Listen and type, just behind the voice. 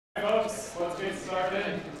Folks, let's get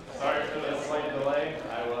started. Sorry for the slight delay.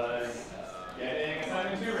 I was getting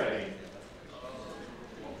assignment 2 ready.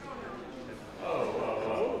 Oh, whoa,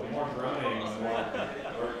 whoa. The more groaning, the more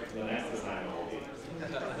the next assignment will be.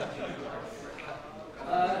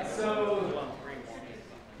 So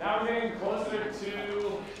now we're getting closer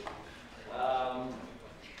to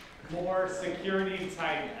more security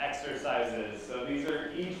type exercises. So these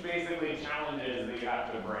are each basically challenges that you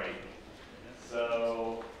have to break.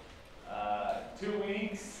 So 2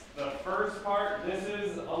 weeks, the first part, this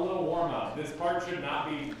is a little warm up. This part should not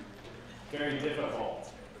be very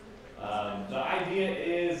difficult. The idea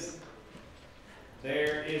is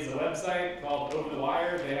there is a website called Over the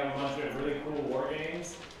Wire. They have a bunch of really cool war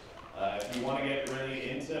games. If you want to get really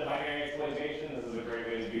into binary exploitation, this is a great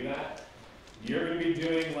way to do that. You're going to be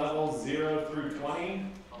doing levels 0 through 20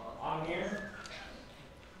 on here.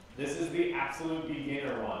 This is the absolute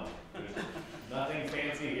beginner one. There's nothing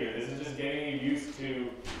fancy here. This is just getting you used to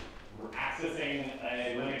accessing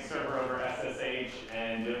a Linux server over SSH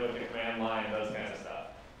and dealing with the command line, those kinds of stuff.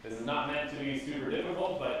 This is not meant to be super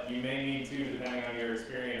difficult, but you may need to, depending on your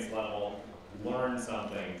experience level, learn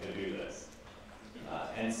something to do this.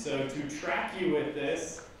 And so to track you with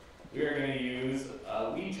this, we are going to use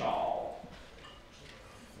Leechall,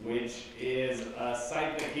 which is a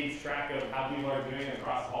site that keeps track of how people are doing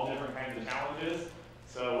across all different kinds of challenges.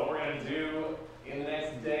 So what we're going to do in the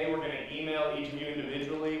next day, we're going to email each of you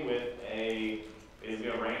individually with basically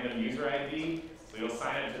a random user ID. So you'll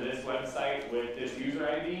sign up to this website with this user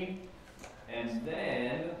ID, and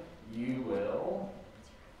then you will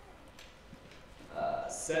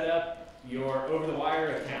set up your Over the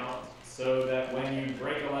Wire account so that when you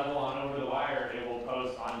break a level on Over the Wire, it will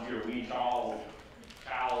post onto your Leechall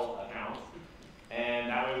account, and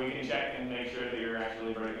that way we can check and make sure that you're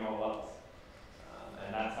actually breaking all the levels.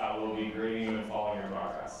 And that's how we'll be grading you and following your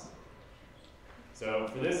progress. So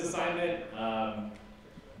for this assignment,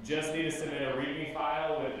 just need to submit a README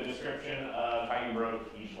file with the description of how you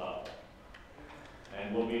broke each level.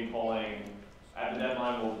 And we'll be pulling, at the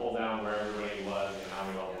deadline, we'll pull down where everybody was and how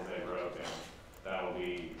many levels they broke, and that will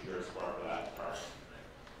be your score for that part.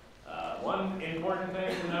 One important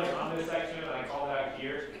thing to note on this section, and I called out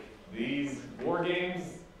here, these war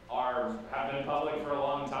games have been public for a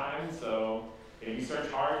long time, so if you search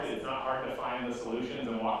hard, it's not hard to find the solutions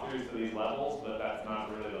and walkthroughs to these levels, but that's not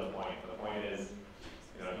really the point. The point is,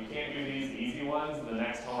 if you can't do these easy ones, the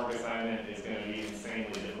next homework assignment is going to be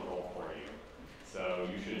insanely difficult for you. So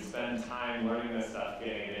you should spend time learning this stuff,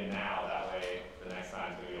 getting it in now, that way the next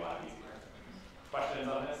time is going to be a lot easier. Questions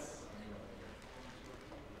on this?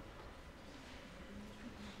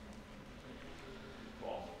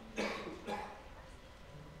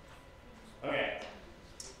 Okay.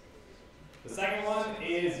 The second one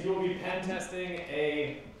is you'll be pen testing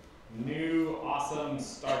a new awesome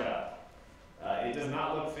startup. It does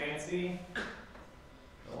not look fancy. I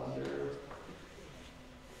wonder.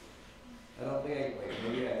 I don't think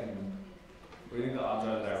maybe I can. What do you think the odds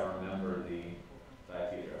are that I remember the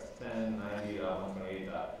IP address?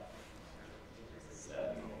 1090.128.7. It's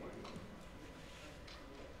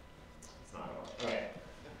not going. Okay.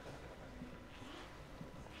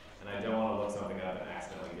 And I don't want to look something up and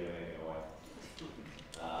accidentally give anything away.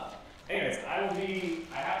 Anyways, I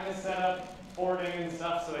have this set up, forwarding and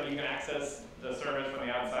stuff so that you can access the service from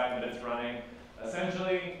the outside that it's running.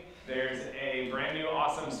 Essentially, there's a brand new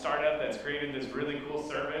awesome startup that's created this really cool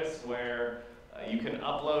service where you can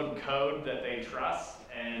upload code that they trust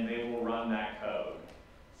and they will run that code.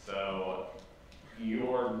 So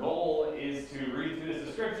your goal is to read through this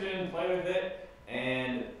description, play with it,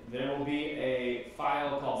 and there will be a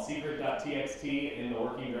file called secret.txt in the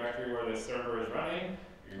working directory where this server is running.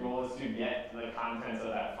 Your goal is to get the contents of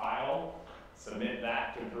that file, submit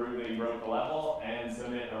that to prove that you broke the level, and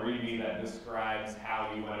submit a README that describes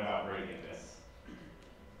how you went about breaking this.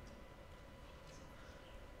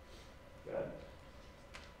 Good.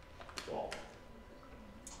 Cool.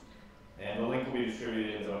 And the link will be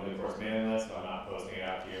distributed over the course mailing list, so I'm not posting it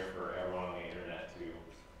out here for everyone on the internet to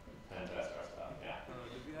pen test our stuff. Yeah. Do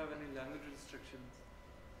you have any language restrictions?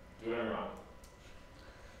 Do whatever you want.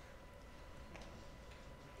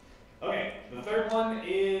 Okay, the third one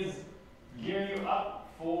is gearing you up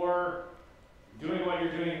for doing what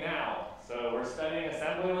you're doing now. So we're studying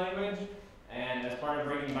assembly language, and as part of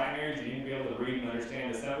breaking binaries, you need to be able to read and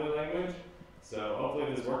understand assembly language. So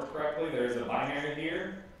hopefully this works correctly. There's a binary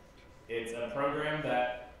here. It's a program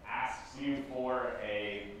that asks you for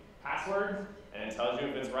a password, and it tells you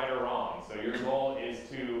if it's right or wrong. So your goal is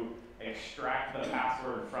to extract the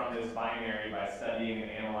password from this binary by studying and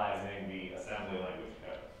analyzing the assembly language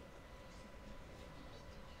code.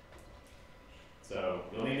 So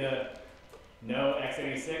you'll need to know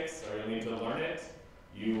x86, or you'll need to learn it.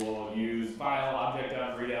 You will use file, object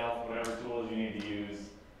dump, readelf, whatever tools you need to use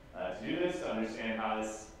to do this, to understand how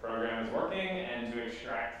this program is working, and to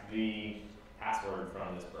extract the password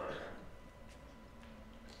from this program.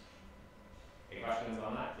 Any questions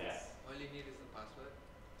on that? Yes? All you need is the password.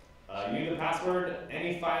 You need the password,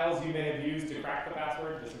 any files you may have used to crack the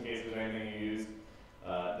password, just in case there's anything you used.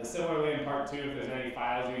 Similarly in part 2, if there's any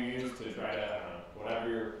files you use to try to,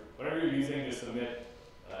 whatever you're using, just submit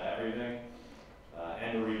everything,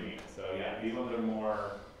 and a readme. So yeah, these ones are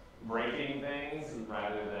more breaking things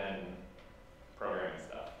rather than programming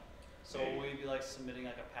stuff. So will you be like submitting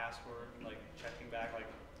like a password, like checking back, like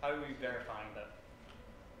how are we verifying that?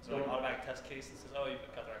 So like automatic test case that says, oh, you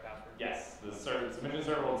got the right password. Yes, the submission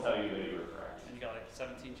server will tell you that you were correct. And you got like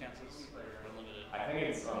 17 chances or unlimited? I think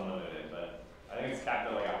it's unlimited, but I think it's capped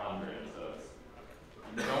at like 100, so it's,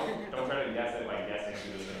 don't try to guess it by guessing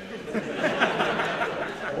through the submission.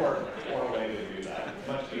 or a way to do that.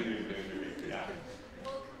 Much easier to do through, yeah.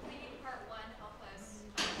 Will completing part 1 help us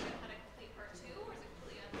understand how to complete part 2, or is it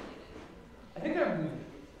completely unrelated? I think they're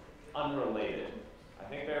unrelated. I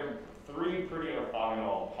think they're 3 pretty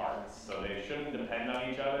orthogonal parts, so they shouldn't depend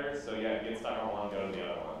on each other. So yeah, if you get stuck on one, go to the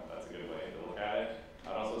other one. That's a good way to look at it.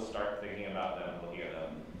 I'd also start thinking about them and looking at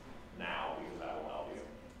them now, because that will help you.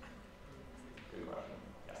 Good question.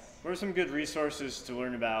 Yes? What are some good resources to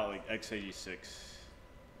learn about like x86?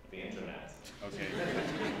 The internet. Okay.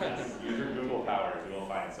 Yes, use your Google powers, you will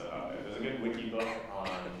find stuff out there. There's a good wiki book on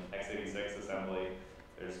x86 assembly.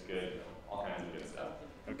 There's all kinds of good stuff.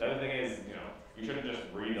 Okay. The other thing is, you shouldn't just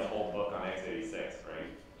read a whole book on x86, right?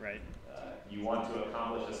 Right. You want to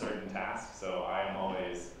accomplish a certain task, so I am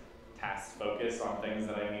always task focused on things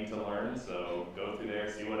that I need to learn. So go through there,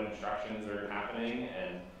 see what instructions are happening,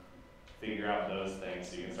 and figure out those things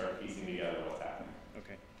so you can start piecing together what's happening.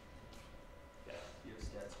 Okay. Yes. Do you have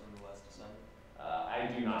stats from the last assignment? I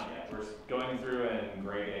do not yet. We're going through and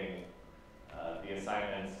grading the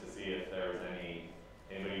assignments to see if there was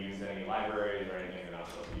anybody used any libraries or anything they're not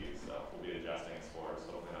supposed to use. So we'll be adjusting scores,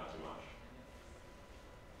 hopefully not too much.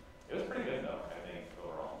 It was pretty good though, I think,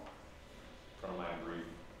 overall, from my brief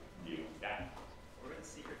view. Yeah? What are the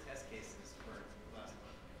secret test cases for last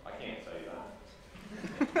month? I can't tell you that.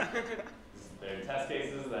 They're test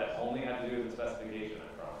cases that only have to do with the specification, I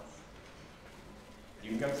promise. You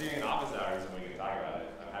can come see me in office hours and we can talk about it.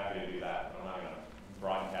 I'm happy to do that, but I'm not going to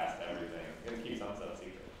broadcast everything. I'm going to keep some stuff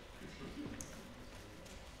secret.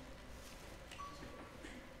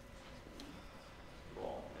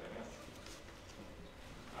 Cool. Anything else?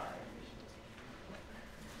 All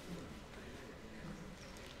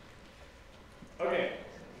right. Okay.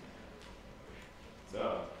 So,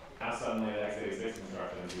 now suddenly the x86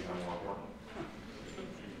 instructions become more important.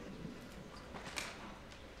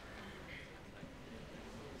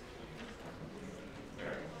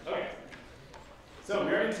 Okay. So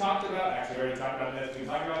we already talked about this. We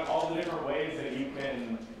talked about all the different ways that you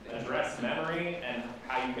can address memory and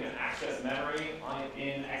how you can access memory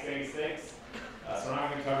in x86. So I'm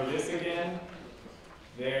not going to cover this again.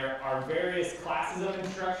 There are various classes of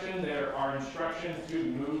instruction. There are instructions to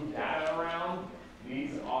move data around.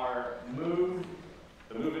 These are the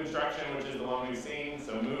move instruction, which is the one we've seen.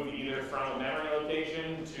 So move either from a memory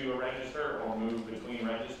location to a register or move between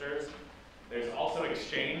registers. There's also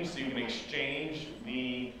exchange, so you can exchange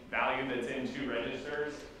the value that's in 2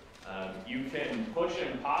 registers. You can push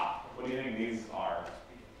and pop. What do you think these are?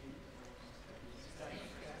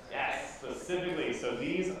 Yes, specifically. So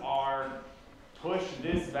these are push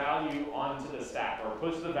this value onto the stack, or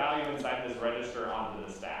push the value inside this register onto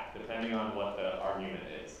the stack, depending on what the argument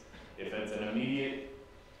is. If it's an immediate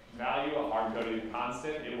value, a hard-coded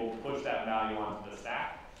constant, it will push that value onto the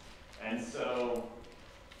stack. And so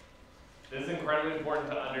this is incredibly important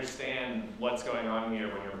to understand what's going on here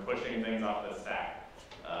when you're pushing things off the stack.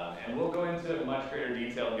 And we'll go into much greater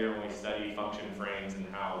detail here when we study function frames and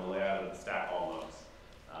how the layout of the stack all looks.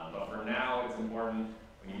 But for now, it's important.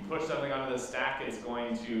 When you push something onto the stack, it's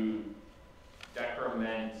going to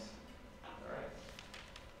decrement,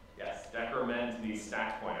 decrement the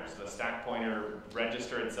stack pointer. So the stack pointer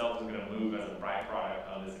register itself is going to move as a byproduct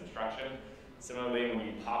of this instruction. Similarly, when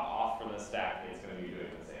you pop off from the stack, it's going to be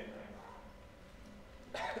doing the same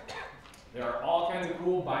thing. There are all kinds of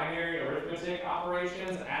cool binary arithmetic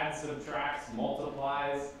operations: adds, subtracts,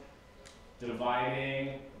 multiplies,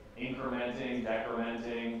 dividing, incrementing,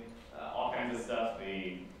 decrementing, all kinds of stuff.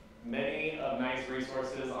 Many nice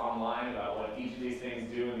resources online about what each of these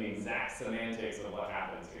things do and the exact semantics of what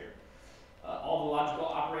happens here. All the logical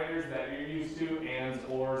operators that you're used to: ands,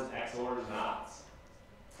 ors, xors, nots.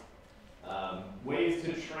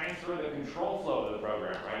 is to transfer the control flow of the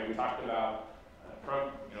program, right? We talked about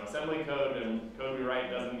assembly code and code we write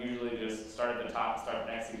doesn't usually just start at the top, start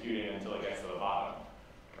executing until it gets to the bottom,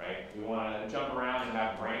 right? We want to jump around and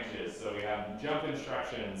have branches, so we have jump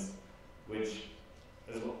instructions, which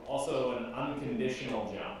is also an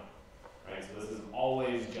unconditional jump, right? So this is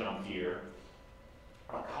always jump here.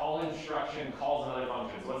 A call instruction calls another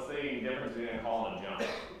function. So what's the difference between a call and a jump?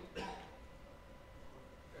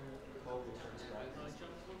 Code returns back.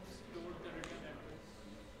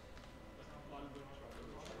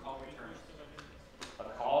 Call returns. A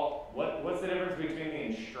call, what's the difference between the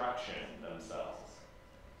instruction themselves?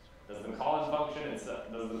 Does the call instruction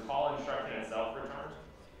itself return?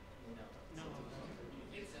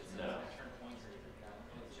 No.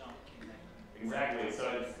 Exactly, so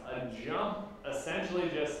it's a jump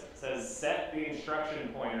essentially just says set the instruction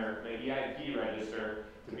pointer, the EIP register,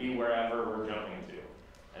 to be wherever we're jumping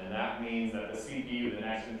to. And that means that the CPU, the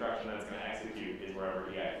next instruction that's going to execute, is wherever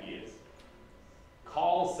EIP is.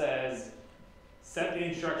 Call says set the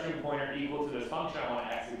instruction pointer equal to this function I want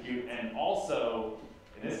to execute, and also,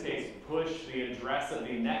 in this case, push the address of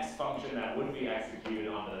the next function that would be executed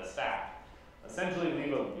onto the stack. Essentially,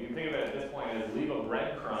 you can think of it at this point as leave a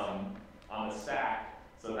breadcrumb on the stack,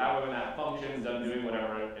 so that way when that function's done doing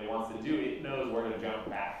whatever it wants to do, it knows where to jump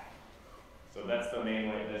back. So that's the main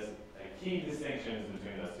way. There's a key distinctions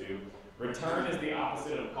between those two. Return is the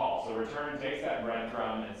opposite of call. So return takes that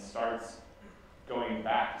breadcrumb and starts going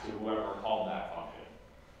back to whoever called that function.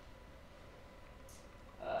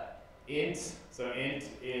 Int, so int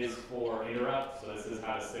is for interrupt, so this is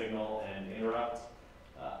how to signal and interrupt.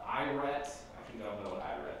 IRET, I actually don't know what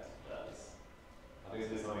IRET does. I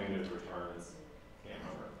think it's something to do with returns, can't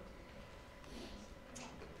remember.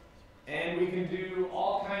 And we can do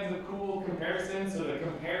all kinds of cool comparisons. So the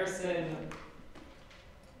comparison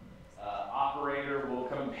operator will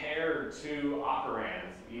compare two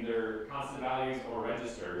operands, either constant values or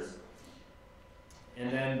registers.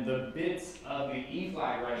 And then the bits of the E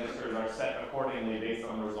flag registers are set accordingly based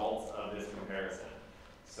on the results of this comparison.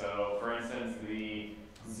 So for instance, the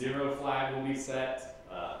 0 flag will be set,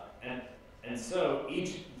 and so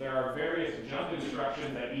there are various jump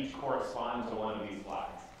instructions that each correspond to one of these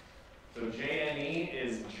flags. So JNE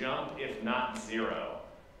is jump if not 0.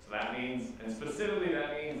 So that means, and specifically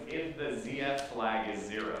that means if the ZF flag is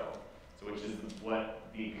 0, so which is what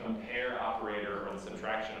the compare operator or the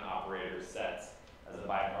subtraction operator sets as a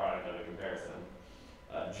byproduct of the comparison.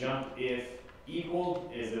 Jump if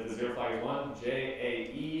equal is if the 0 flag is 1.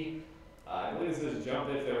 JAE, I believe this is jump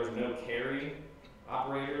if there was no carry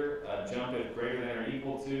operator. Jump if greater than or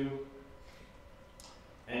equal to.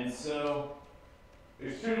 And so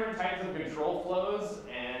there's two different types of control flows,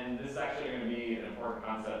 and this is actually going to be an important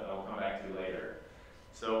concept that I'll come back to later.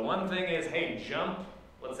 So one thing is, hey, jump,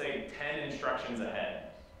 let's say 10 instructions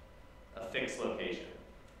ahead, a fixed location,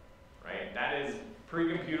 right? That is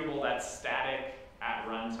pre-computable, that's static at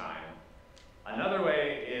runtime. Another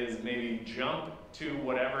way is maybe jump to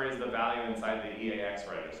whatever is the value inside the EAX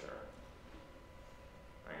register,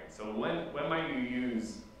 right? So when might you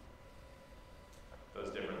use those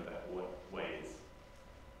different ways?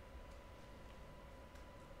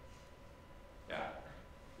 Yeah.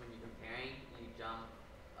 When you're comparing, you jump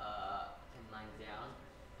 10 lines down.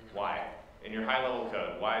 And then Why? In your high-level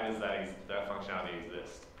code, why does that functionality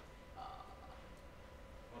exist?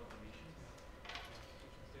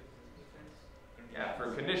 Yeah,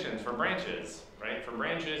 for conditions, for branches, right? For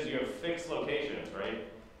branches, you have fixed locations, right?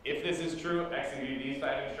 If this is true, execute these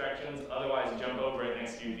 5 instructions. Otherwise, jump over it and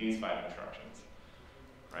execute these 5 instructions,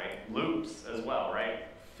 right? Loops as well, right?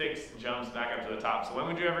 Fixed jumps back up to the top. So when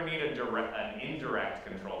would you ever need an indirect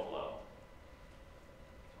control flow?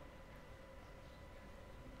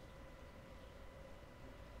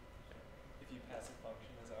 If you pass a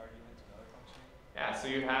function as an argument to another function. Yeah, so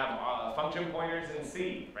you have function pointers in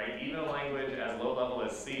C, right? Even a language as low level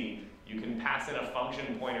as C, you can pass in a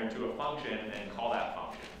function pointer to a function and call that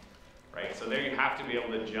function, right? So there you have to be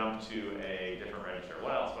able to jump to a different register.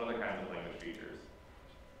 What else? What other kinds of language features?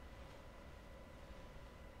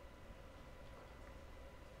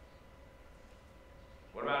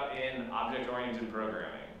 What about in object-oriented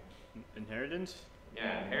programming? Inheritance?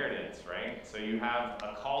 Yeah, inheritance, right? So you have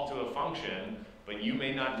a call to a function, but you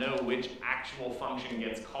may not know which actual function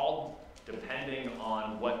gets called depending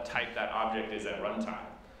on what type that object is at runtime,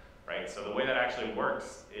 right? So the way that actually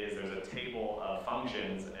works is there's a table of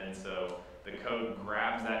functions, and so the code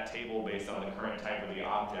grabs that table based on the current type of the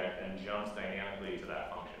object and jumps dynamically to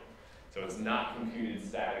that function. So it's not computed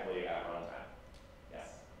statically at runtime. Yes?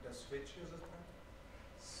 Does switch use it?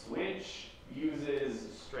 Switch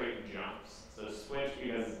uses straight jumps. So switch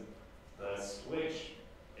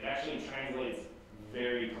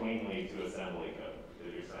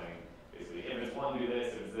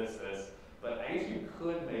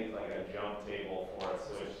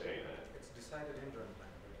decided in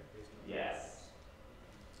runtime, right? Based on Yes.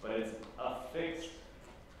 But it's a fixed.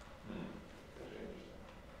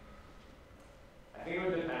 I think it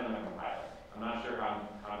would depend on the compiler. I'm not sure how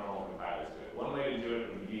normal compilers do it. One way to do it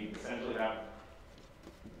would be essentially you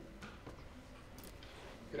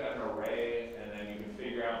could have an array, and then you can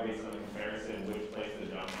figure out based on the comparison which place to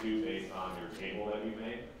jump to based on your table that you've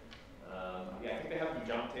made. Yeah, I think they have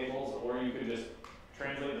jump tables, or you could just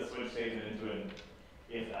translate the switch statement into an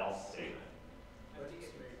if-else statement. but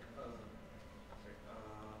it's like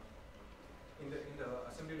in the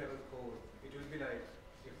assembly level code, it will be like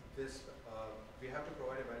if this we have to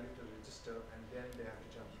provide a value to register and then they have to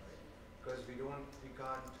jump, right? Because we can't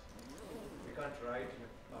write in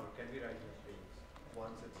or can we write in a place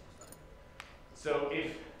once it's designed? So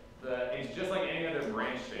it's just like any other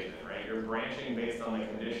branch statement, right? You're branching based on the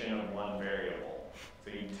condition of one variable. So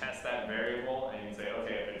you test that variable and you say,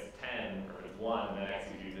 okay, if it's 10 or if it's 1, then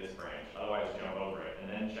execute this branch. Otherwise, jump over it. And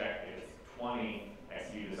then check if it's 20,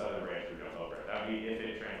 execute this other branch or jump over it. That would be if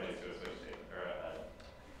it translates to a switch statement or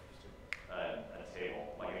a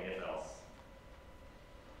table, like an if-else.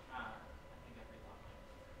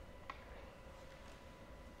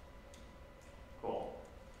 Cool.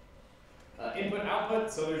 Input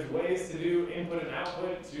output, so there's ways to do input and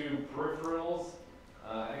output to peripherals.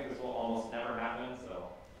 I think this will almost never happen, so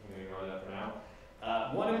I'm going to ignore that for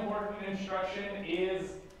now. One important instruction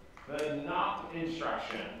is the not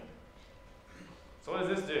instruction. So what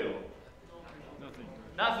does this do? Nothing.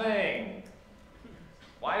 Nothing!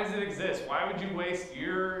 Why does it exist? Why would you waste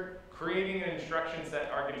your creating an instruction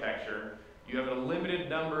set architecture? You have a limited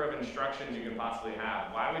number of instructions you can possibly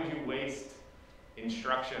have. Why would you waste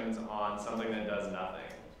instructions on something that does nothing?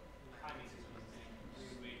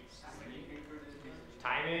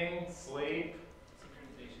 Timing, sleep.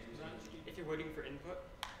 If you're waiting for input,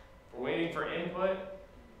 We're waiting for input.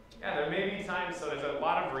 Yeah, there may be times, so there's a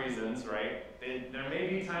lot of reasons, right? There may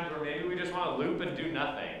be times where maybe we just want to loop and do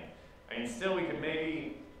nothing. I mean, still we could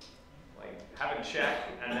maybe like have a check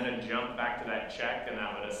and then a jump back to that check, and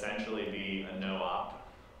that would essentially be a no-op.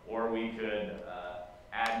 Or we could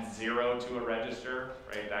add 0 to a register,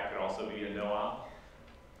 right? That could also be a no-op.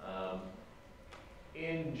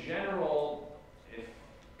 In general,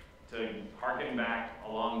 to harken back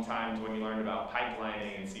a long time to when you learned about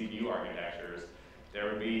pipelining and CPU architectures, there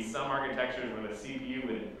would be some architectures where the CPU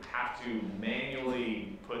would have to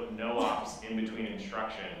manually put no-ops in between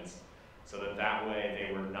instructions so that way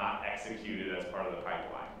they were not executed as part of the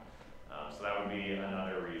pipeline. So that would be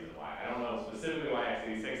another reason why. I don't know specifically why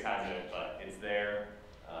x86 has it, but it's there,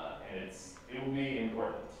 and it will be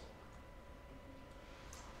important.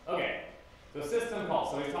 Okay, so system call.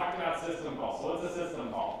 So we talked about system call. So what's a system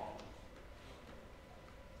call?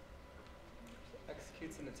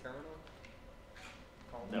 executes in the terminal.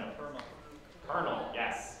 No. Kernel. Kernel,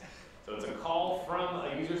 yes. So it's a call from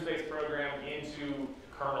a user space program into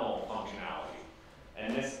kernel functionality.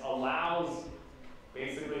 And this allows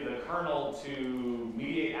basically the kernel to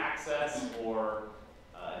mediate access or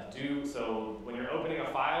so when you're opening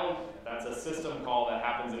a file, that's a system call that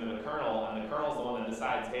happens into the kernel, and the kernel is the one that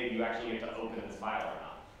decides, hey, do you actually get to open this file or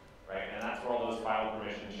not, right? And that's where all those file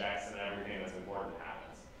permission checks and everything that's important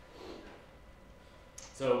happens.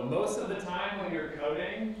 So most of the time when you're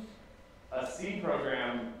coding a C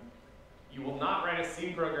program, you will not write a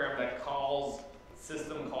C program that calls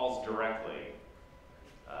system calls directly.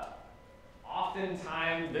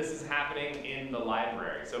 Oftentimes, this is happening in the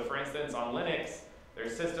library. So for instance, on Linux,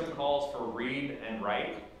 there's system calls for read and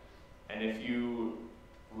write. And if you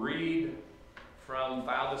read from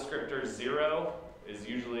file descriptor 0 is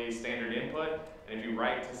usually standard input. And if you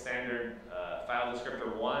write to standard file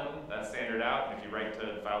descriptor 1, that's standard out. And if you write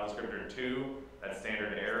to file descriptor 2, that's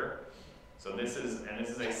standard error. So this is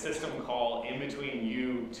a system call in between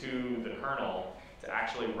you to the kernel to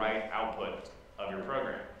actually write output of your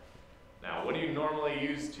program. Now, what do you normally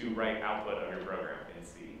use to write output of your program in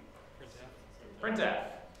C? Printf.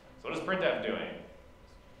 So what is printf doing?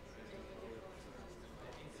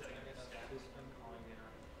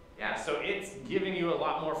 Yeah, so it's giving you a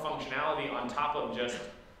lot more functionality on top of just,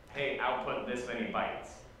 hey, output this many bytes.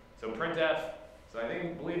 So printf, so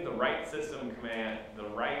I believe the write system command, the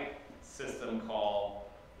write system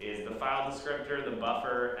call is the file descriptor, the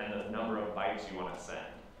buffer, and the number of bytes you want to send.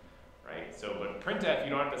 Right? So, but printf, you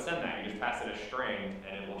don't have to send that. You just pass it a string,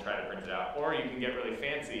 and it will try to print it out. Or you can get really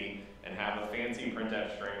fancy and have a fancy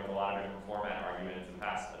printf string with a lot of different format arguments and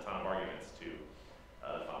pass a ton of arguments to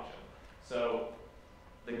the function. So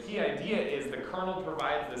the key idea is the kernel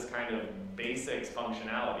provides this kind of basics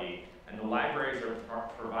functionality, and the libraries are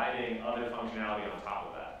providing other functionality on top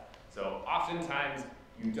of that. So oftentimes,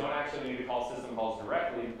 You don't actually need to call system calls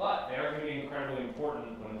directly, but they are going to be incredibly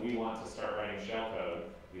important when we want to start writing shell code,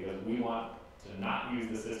 because we want to not use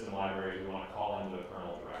the system libraries, we want to call into the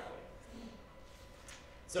kernel directly.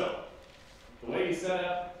 So, the way you set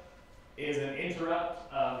up is an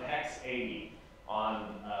interrupt of hex 80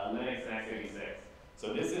 on Linux and x86.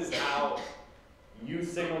 So this is how you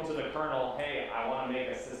signal to the kernel, hey, I want to make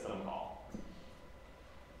a system call.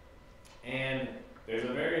 And there's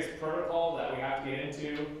a various protocol that we have to get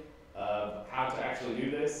into of how to actually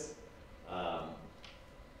do this.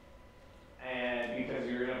 And because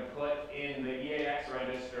you're going to put in the EAX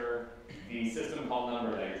register the system call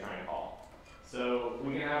number that you're trying to call. So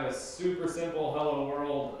we can have a super simple hello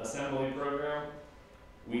world assembly program.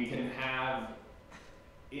 We can have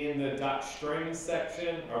in the .string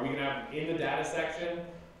section, or we can have in the data section,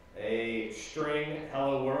 a string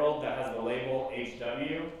hello world that has the label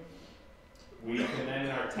HW. We can then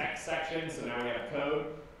in our text section, so now we have code,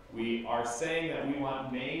 we are saying that we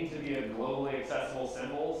want main to be a globally accessible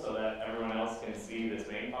symbol so that everyone else can see this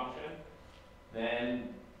main function.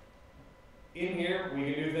 Then in here,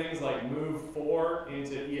 we can do things like move 4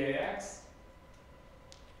 into EAX,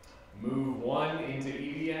 move 1 into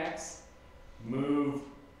EDX, move,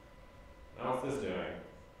 now what's this doing?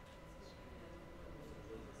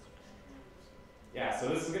 Yeah, so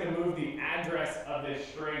this is going to move the address of this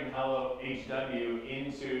string hello HW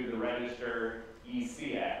into the register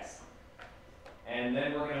ECX. And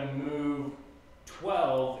then we're going to move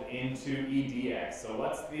 12 into EDX. So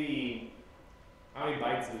what's the, how many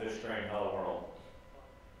bytes is this string hello world?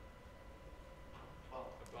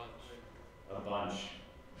 A bunch.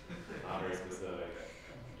 Not very specific.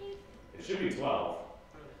 It should be 12.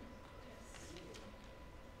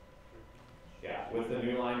 Yeah, with the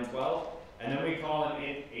new line 12. And then we call an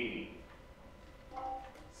int 80.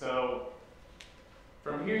 So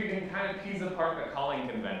from here you can kind of tease apart the calling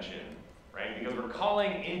convention, right? Because we're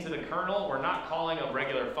calling into the kernel, we're not calling a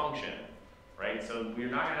regular function, right? So we're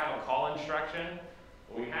not going to have a call instruction.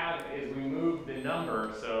 What we have is we move the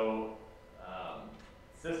number, so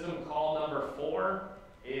system call number 4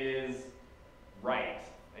 is write.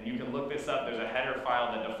 And you can look this up, there's a header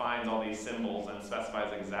file that defines all these symbols and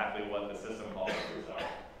specifies exactly what the system call numbers are.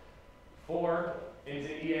 4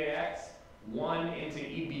 into EAX, 1 into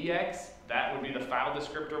EBX, that would be the file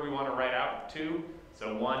descriptor we want to write out to.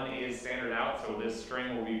 So 1 is standard out, so this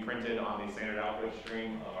string will be printed on the standard output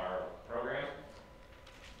stream of our program.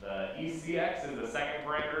 The ECX is the second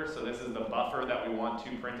parameter, so this is the buffer that we want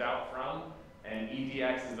to print out from. And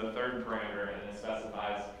EDX is the third parameter, and it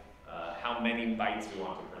specifies how many bytes we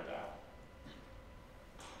want to print out.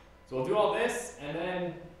 So we'll do all this, and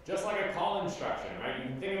then just like a call instruction, right? You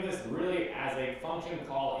can think of this really as a function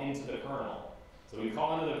call into the kernel. So we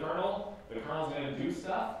call into the kernel's going to do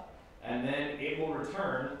stuff, and then it will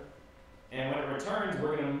return. And when it returns,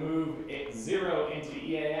 we're going to move it 0 into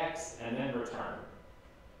EAX and then return.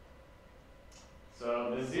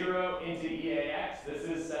 So the 0 into EAX, this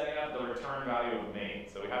is setting up the return value of main.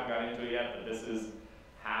 So we haven't got into it yet, but this is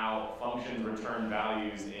how functions return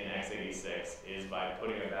values in x86 is by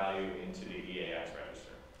putting a value into the EAX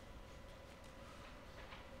register.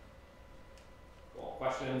 Well,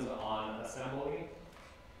 questions on assembly?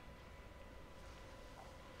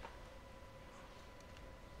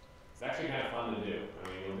 It's actually kind of fun to do. I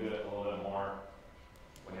mean, you'll do it a little bit more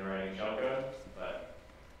when you're writing shellcode, but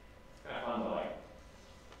it's kind of fun to like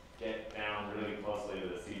get down really closely to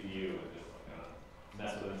the CPU and just like, kind of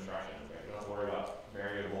mess with instructions. Right? You don't have to worry about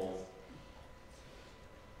variables.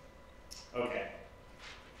 Okay.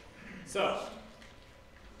 So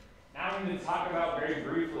now we need to talk about very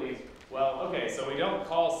briefly. Well, okay, so we don't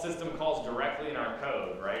call system calls directly in our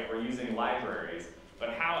code, right? We're using libraries.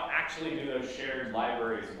 But how actually do those shared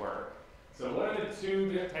libraries work? So what are the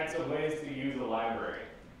two types of ways to use a library?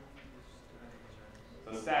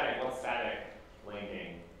 So static, what's static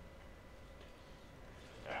linking?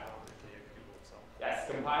 Yeah. Yes,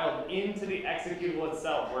 compiled into the executable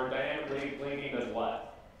itself, where dynamic linking does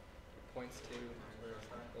what? Points to where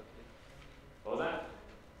it's located. What was that?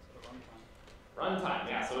 Runtime,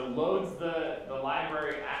 yeah, so it loads the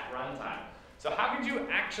library at runtime. So how could you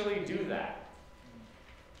actually do that?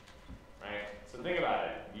 Right? So think about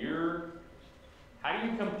it. How do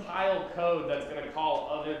you compile code that's going to call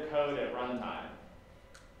other code at runtime?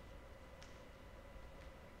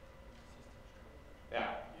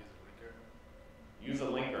 Yeah. Use a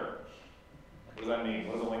linker. What does that mean?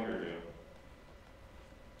 What does a linker do?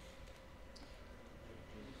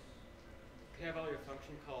 You have all your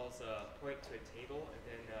function calls point to a table and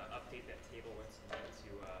then update that table once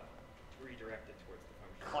you want to redirect it towards the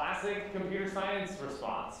function. Classic computer science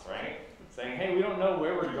response, right? saying, hey, we don't know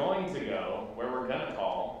where we're going to go, where we're gonna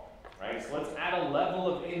call, right? So let's add a level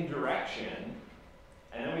of indirection,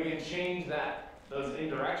 and then we can change those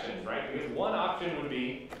indirections, right? Because one option would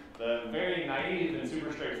be, the very naive and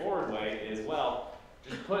super straightforward way is, well,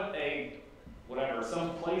 just put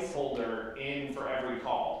some placeholder in for every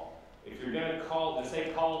call. If you're gonna call, just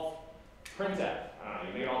say call printf, I don't know,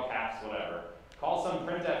 you make it all caps, whatever. Call some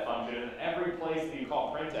printf function, and every place that you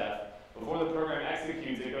call printf, before the program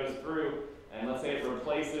executes, it goes through, and let's say it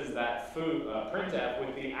replaces that printf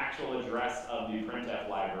with the actual address of the printf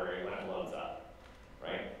library when it loads up,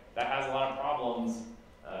 right? That has a lot of problems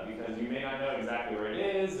because you may not know exactly where it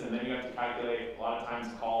is, and then you have to calculate. A lot of times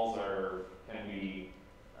calls can be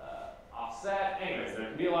offset. Anyways, there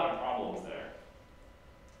can be a lot of problems there.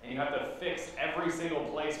 And you have to fix every single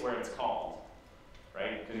place where it's called,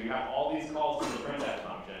 right? Because you have all these calls to the printf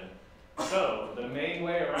function. So the main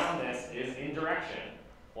way around this is indirection.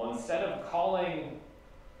 Well, instead of calling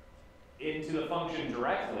into the function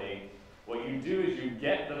directly, what you do is you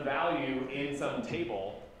get the value in some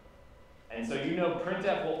table. And so you know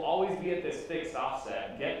printf will always be at this fixed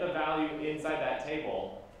offset. Get the value inside that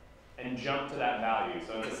table and jump to that value.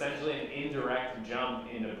 So it's essentially an indirect jump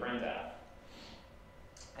into printf.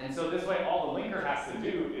 And so this way all the linker has to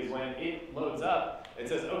do is when it loads up, it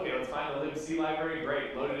says, okay, let's find the libc library,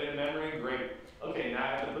 great. Load it in memory, great. Okay, now I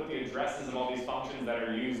have to put the addresses of all these functions that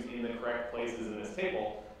are used in the correct places in this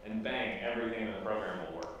table, and bang, everything in the program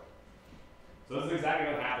will work. So this is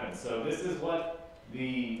exactly what happens. So this is what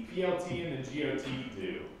the PLT and the GOT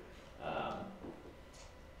do.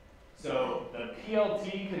 So the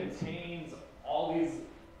PLT contains all these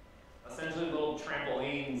essentially little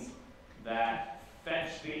trampolines that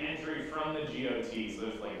fetch the entry from the GOT. So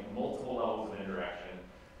there's like multiple levels of indirection.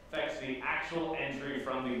 Fetch the actual entry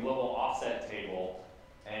from the global offset table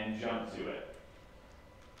and jump to it.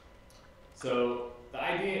 So the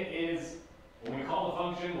idea is when we call the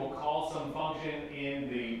function, we'll call some function in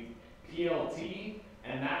the PLT,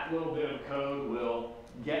 and that little bit of code will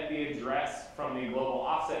get the address from the global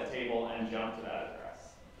offset table and jump to that address.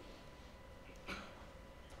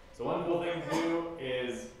 So one cool thing to do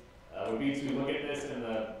is would be to look at this in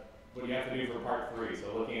what you have to do for part 3.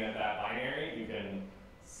 So looking at that binary, you can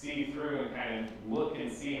see through and kind of look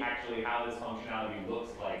and see actually how this functionality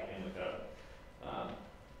looks like in the code.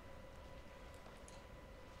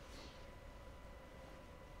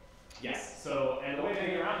 Yes, so, and the way to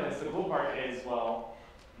get around this, the cool part is, well,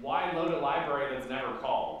 why load a library that's never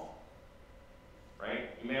called, right?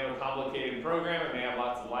 You may have a complicated program, it may have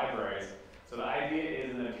lots of libraries. So the idea is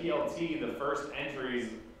in the PLT, the first entries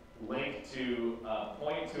link to,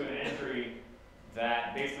 point to an entry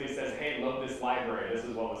that basically says, hey, load this library, this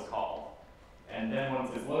is what was called. And then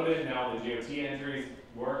once it's loaded, now the GOT entries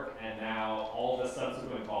work, and now all the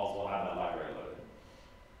subsequent calls will have that library loaded.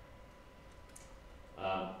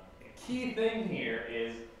 Key thing here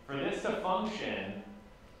is for this to function,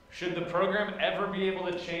 should the program ever be able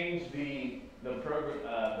to change the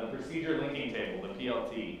procedure linking table, the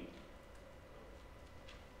PLT?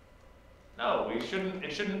 No, it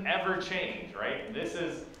shouldn't ever change, right?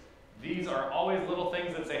 These are always little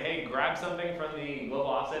things that say, hey, grab something from the global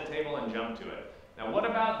offset table and jump to it. Now what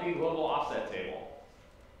about the global offset table?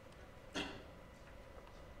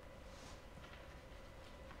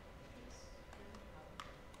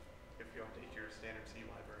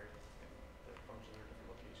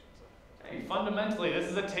 Fundamentally, this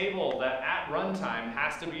is a table that at runtime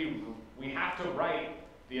we have to write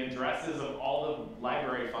the addresses of all the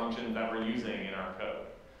library functions that we're using in our code.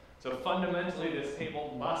 So fundamentally, this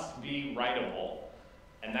table must be writable.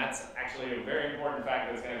 And that's actually a very important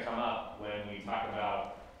fact that's going to come up when we talk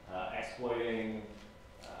about exploiting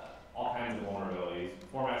all kinds of vulnerabilities.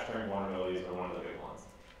 Format sharing vulnerabilities are one of the big ones.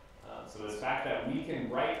 So this fact that we can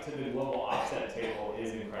write to the global offset table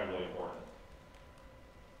is incredibly important.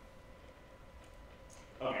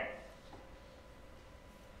 Okay.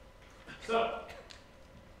 So,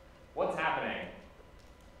 what's happening?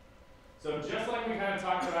 So just like we kind of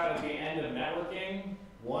talked about at the end of networking,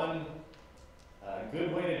 one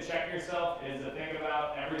good way to check yourself is to think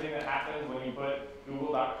about everything that happens when you put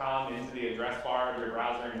google.com into the address bar of your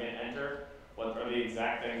browser and hit enter. What are the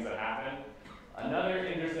exact things that happen? Another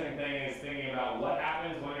interesting thing is thinking about what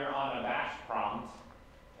happens when you're on a bash prompt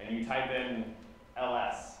and you type in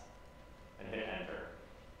ls and hit enter.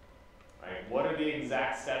 Right? What are the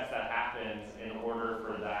exact steps that happens in order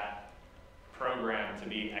for that program to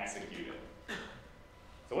be executed?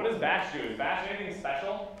 So what does bash do? Is bash anything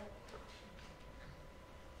special?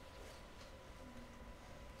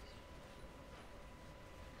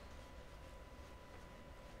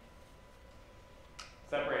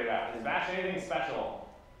 Separate it out. Is bash anything special?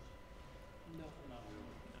 No.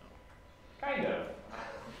 Kind of.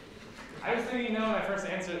 I was thinking no when I first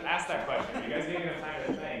asked that question. You guys didn't even have time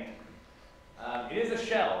to think. It is a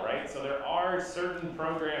shell, right? So there are certain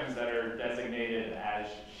programs that are designated as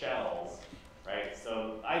shells, right?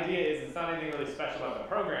 So the idea is it's not anything really special about the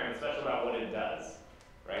program, it's special about what it does,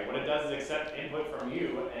 right? What it does is accept input from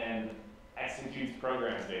you and executes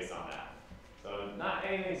programs based on that. So not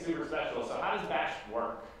anything super special. So how does bash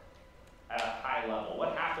work at a high level?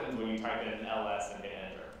 What happens when you type in ls and hit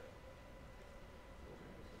enter?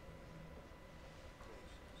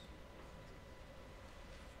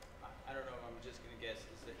 I don't know, I'm just gonna guess,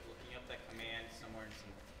 is it looking up that command somewhere in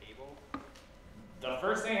some table? The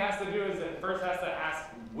first thing it has to do is it first has to ask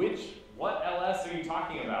what ls are you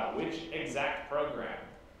talking about? Which exact program?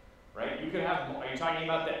 Right? You could have, are you talking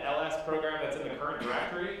about the ls program that's in the current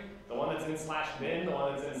directory? The one that's in /bin, the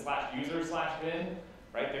one that's in /user/bin?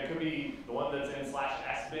 Right? There could be the one that's in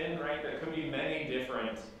 /sbin, right? There could be many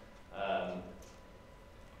different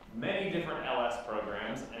ls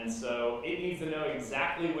programs, and so it needs to know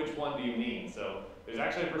exactly which one do you mean. So there's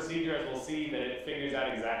actually a procedure, as we'll see, that it figures out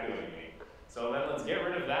exactly what you mean. So then let's get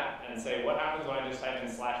rid of that and say, what happens when I just type in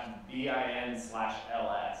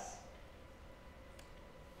 /bin/ls?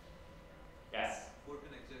 Yes?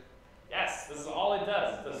 Yes, this is all it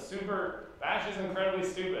does. Bash is incredibly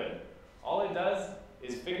stupid. All it does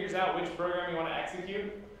is figures out which program you want to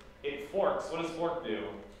execute. It forks. What does fork do?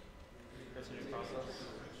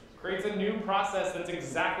 Creates a new process that's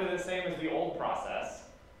exactly the same as the old process.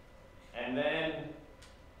 And then,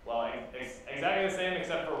 well, exactly the same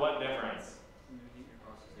except for what difference?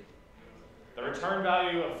 The return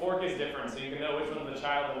value of fork is different, so you can know which one's the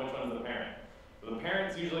child and which one's the parent. So the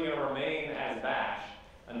parent's usually going to remain as bash,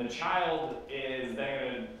 and the child is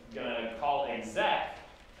then going to call exec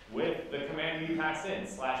with the command you pass in,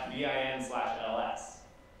 /bin/ls.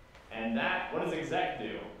 And that, what does exec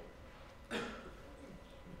do?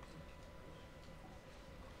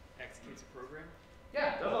 Executes a program?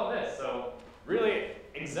 Yeah, it does all this. So really,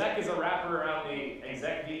 exec is a wrapper around the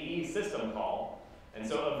exec_ve system call. And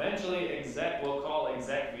so eventually exec will call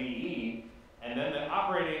exec_ve, and then the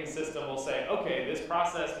operating system will say, okay, this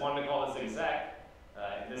process wanted to call this exec,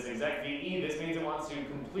 this exec_ve, this means it wants to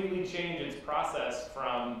completely change its process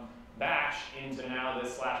from bash into now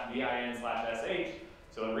this /bin/sh.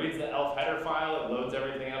 So it reads the elf header file, it loads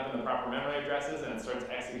everything up in the proper memory addresses, and it starts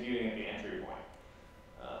executing at the entry point.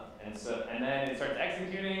 And then it starts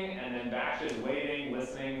executing, and then bash is waiting,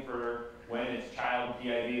 listening for when its child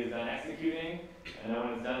PID is done executing, and then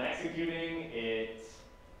when it's done executing, it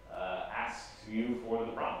asks you for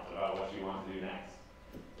the prompt about what you want to do next.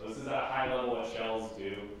 So this is at a high level what shells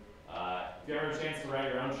do. If you ever have a chance to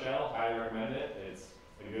write your own shell, highly recommend it. It's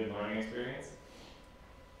a good learning experience.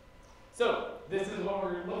 So this is what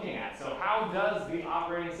we're looking at. So how does the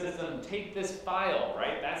operating system take this file,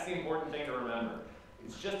 right? That's the important thing to remember.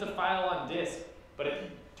 It's just a file on disk, but it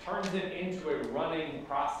turns it into a running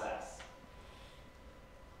process.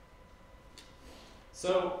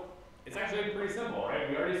 So it's actually pretty simple, right?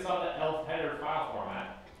 We already saw the elf header file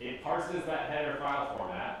format. It parses that header file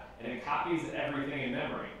format, and it copies everything in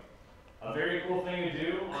memory. A very cool thing to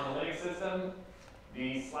do on a Linux system,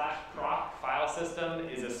 the /proc file system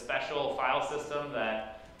is a special file system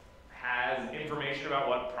that has information about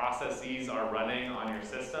what processes are running on your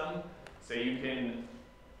system. So you can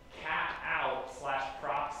cat out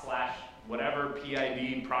 /proc/ whatever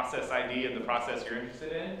PID process ID of the process you're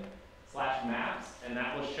interested in, /maps, and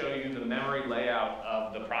that will show you the memory layout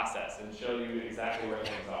of the process and show you exactly where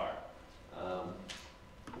things are.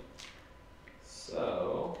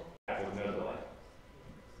 So, with no delay.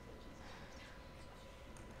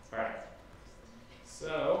 All right.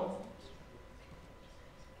 So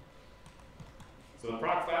the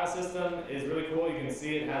proc file system is really cool. You can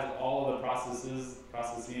see it has all of the processes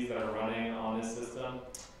that are running on this system.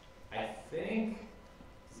 I think,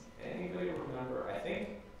 does anybody remember? I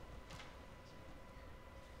think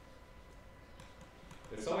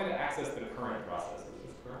there's some way to access the current processes. Is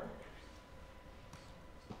this current?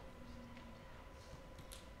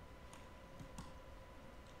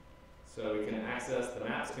 So we can access the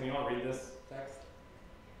maps. Can you all read this text?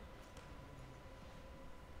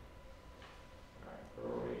 All right, where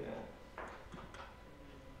were we at?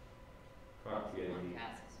 Proc PID.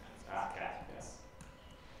 Cat, yes.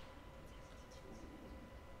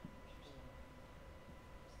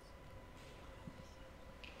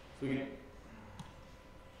 So we can,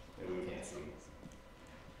 maybe we can't see.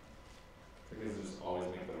 Because just always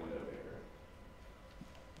make the window bigger.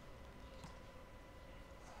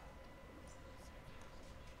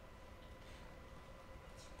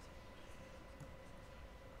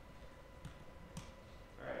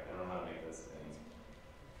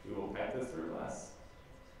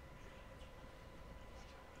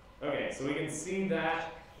 Okay, so we can see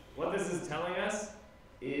that what this is telling us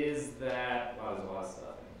is that, wow, there's a lot of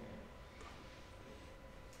stuff in here.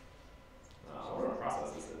 I wonder what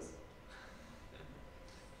process this is.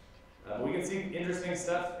 We can see interesting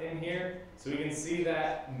stuff in here. So we can see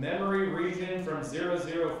that memory region from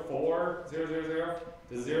 004, 000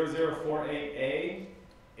 to 0048A,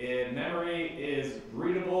 memory is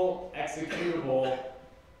readable, executable,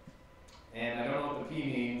 and I don't know what the P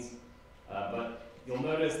means, but you'll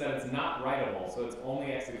notice that it's not writable, so it's only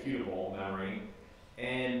executable memory.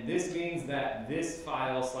 And this means that this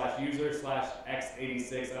file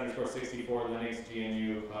 /user/x86_64 Linux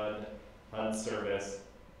GNU HUD service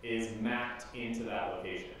is mapped into that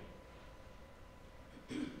location.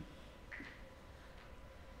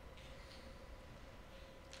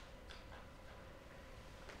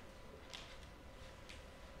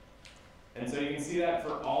 And so you can see that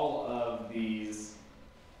for all of these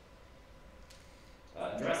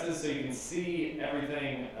addresses, so you can see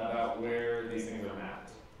everything about where these things are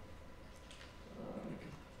mapped.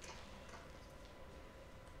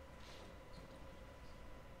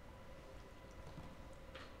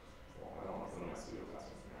 Well, I don't want to put my pseudo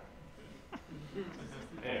passwords in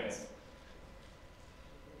there. Anyways.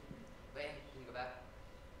 Wait, can you go back?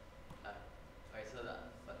 Alright, so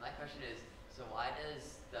but my question is, so why does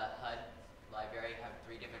the HUD library have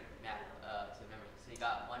 3 different map to memory? So you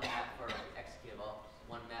got one map for executable,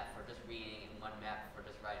 one map for just reading, and one map for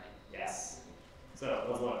just writing. Yes. So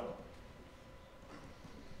let's look.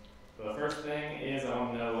 So the first thing is I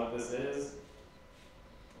want to know what this is.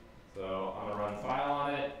 So I'm going to run file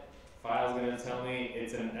on it. File's going to tell me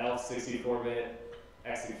it's an ELF 64-bit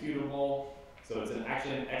executable. So it's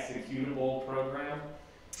actually an executable program.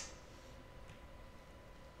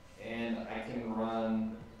 And I can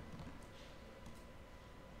run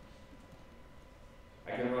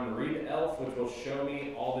read ELF, which will show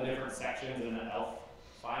me all the different sections in the ELF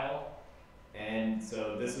file. And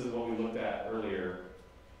so this is what we looked at earlier.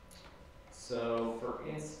 So for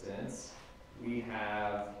instance, we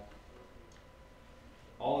have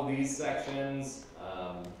all of these sections.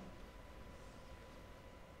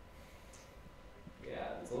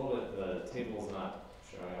 Yeah, it's a little bit, the table's not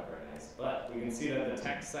showing up very nice, but we can see that the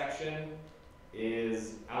text section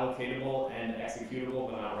is allocatable and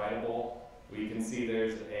executable, but not writable. We can see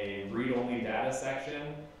there's a read-only data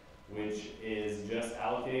section, which is just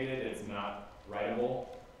allocated, it's not writable.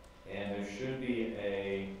 And there should be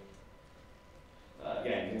a,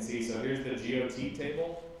 yeah, you can see, so here's the GOT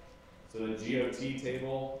table. So the GOT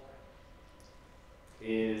table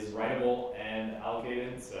is writable and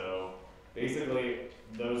allocated. So basically,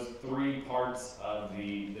 those 3 parts of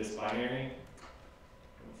this binary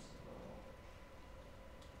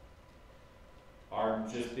are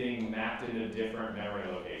just being mapped into different memory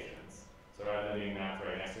locations. So rather than being mapped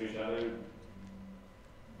right next to each other,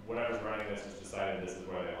 whatever's running this just decided this is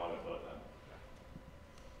where they want to put them.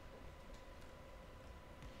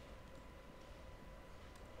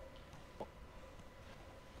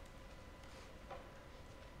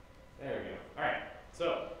 There we go. All right.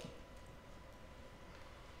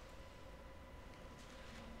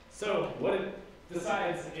 So what it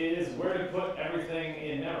decides is where to put everything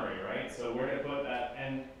in memory, right? So where to put that,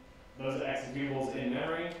 and those executables in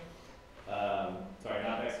memory. Sorry,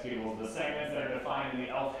 not executables. The segments that are defined in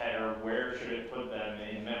the ELF header, where should it put them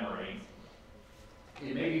in memory?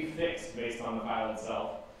 It may be fixed based on the file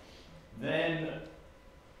itself. Then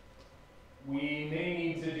we may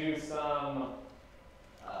need to do some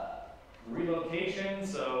relocation.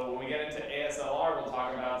 So when we get into ASLR, we'll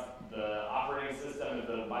talk about the operating system. If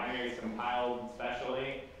the binary is compiled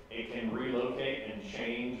specially, it can relocate and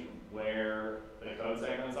change where the code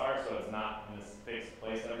segments are, so it's not in this fixed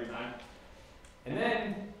place every time. And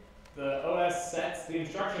then the OS sets the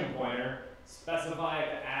instruction pointer specified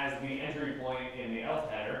as the entry point in the ELF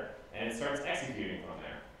header, and it starts executing from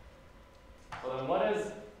there. So then what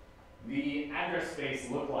does the address space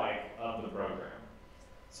look like of the program?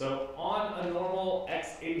 So on a normal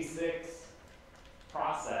x86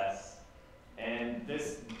 process, and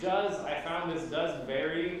I found this does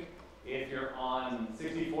vary if you're on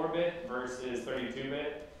 64-bit versus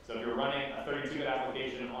 32-bit. So if you're running a 32-bit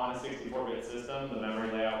application on a 64-bit system, the memory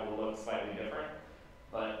layout will look slightly different.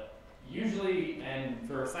 But usually, and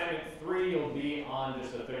for assignment 3, you'll be on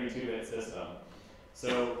just a 32-bit system.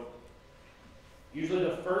 So usually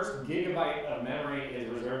the first gigabyte of memory is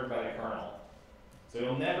reserved by the kernel. So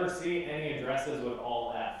you'll never see any addresses with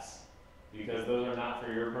all Fs, because those are not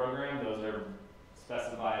for your program, those are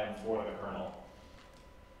specified for the kernel.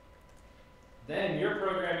 Then your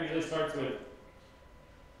program usually starts with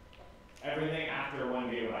everything after 1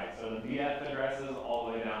 gigabyte. So the BF addresses all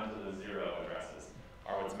the way down to the 0 addresses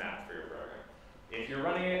are what's mapped for your program. If you're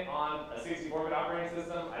running it on a 64-bit operating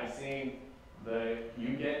system, I've seen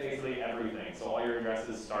you get basically everything. So all your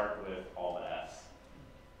addresses start with all the Fs.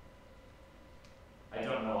 I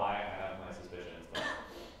don't know why, I have my suspicions, but.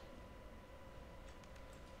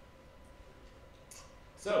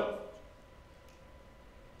 So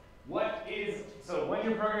when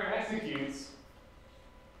your program executes,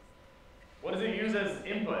 what does it use as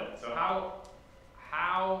input? So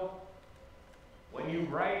how when you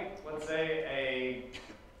write, let's say,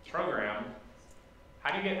 a program,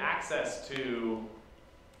 how do you get access to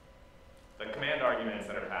the command arguments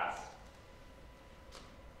that are passed?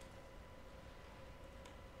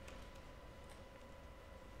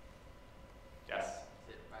 Yes?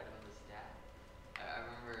 Is it right on the stack? I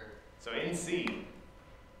remember. So in C,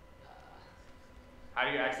 how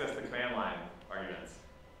do you access the command line arguments?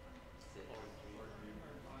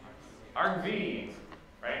 argv,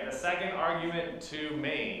 right? The second argument to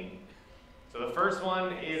main. So the first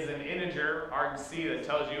one is an integer, argc, that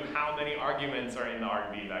tells you how many arguments are in the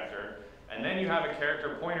argv vector. And then you have a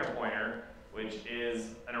character pointer, which is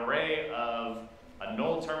an array of a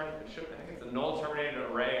null terminated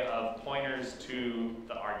array of pointers to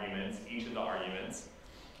the arguments, each of the arguments,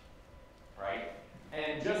 right?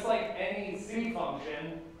 And just like any C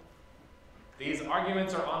function, these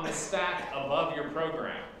arguments are on the stack above your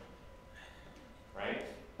program, right?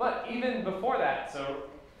 But even before that, so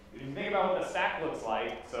if you think about what the stack looks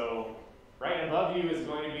like, so right above you is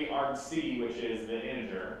going to be argc, which is the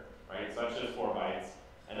integer, right? So that's just 4 bytes.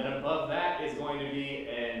 And then above that is going to be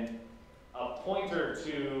a pointer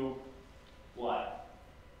to what?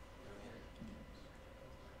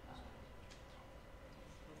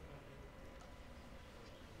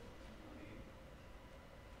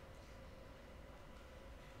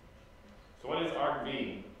 So what is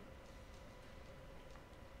argv?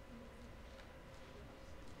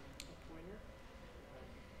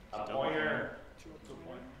 A pointer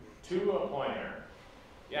to a pointer.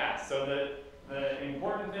 Yeah, so the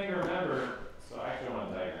important thing to remember, so I actually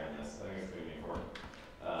want to diagram this, I think it's going to be important.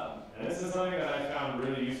 And this is something that I found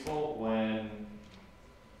really useful when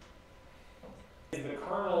the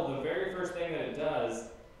kernel, the very first thing that it does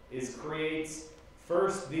is creates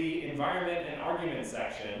first the environment and argument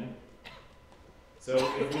section. So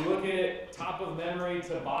if we look at it top of memory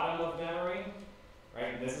to bottom of memory,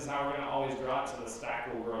 right, this is how we're going to always draw it, so the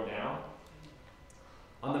stack will grow down.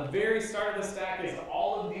 On the very start of the stack is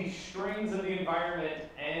all of these strings of the environment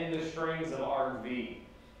and the strings of argv.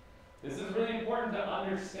 This is really important to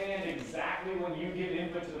understand exactly when you give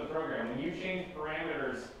input to the program. When you change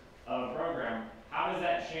parameters of a program, how does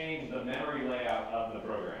that change the memory layout of the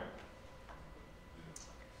program?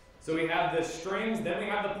 So we have the strings, then we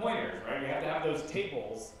have the pointers, right? We have to have those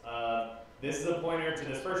tables. This is a pointer to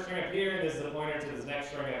this first string up here, this is a pointer to this next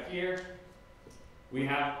string up here. We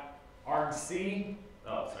have argc.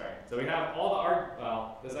 Oh, sorry. So we have all the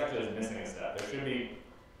well, this actually is missing a step. There should be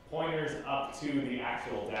pointers up to the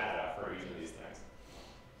actual data for each of these things.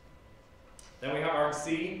 Then we have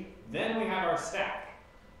argc, then we have our stack.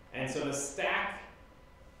 And so the stack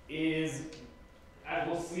is, as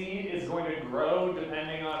we'll see, is going to grow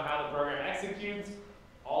depending on how the program executes.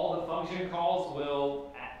 All the function calls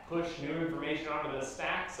will push new information onto the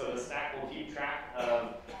stack, so the stack will keep track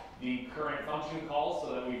of the current function calls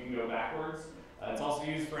so that we can go backwards. It's also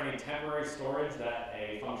used for any temporary storage that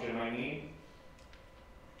a function might need.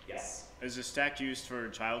 Yes? Is the stack used for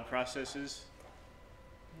child processes?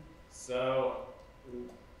 So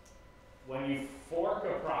when you fork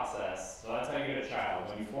a process, so that's how you get a child.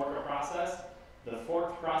 When you fork a process, the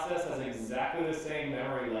forked process has exactly the same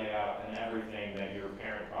memory layout and everything that your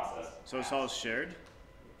parent process has. So it's all shared?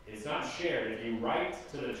 It's not shared. If you write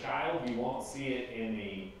to the child, you won't see it in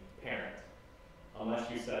the parent, unless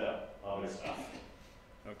you set up other stuff.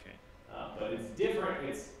 Okay. But it's different.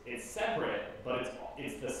 It's separate, but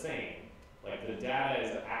it's the same. Like the data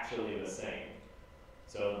is actually the same.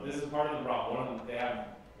 So this is part of the problem. They have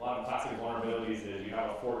a lot of classic vulnerabilities. Is you have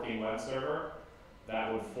a forking web server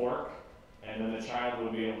that would fork, and then the child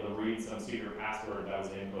would be able to read some secret password that was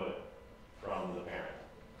input from the parent,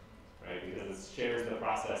 right? Because it shares the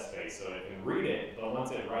process space, so it can read it, but once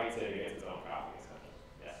it writes it, it gets its own copy.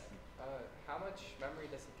 Yes. How much memory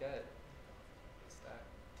does it get? The stack?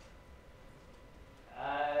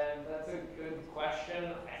 That's a good question.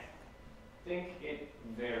 I think it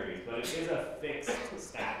varies, but it is a fixed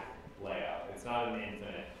stack layout. It's not an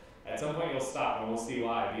infinite. At some point you'll stop, and we'll see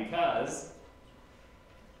why. Because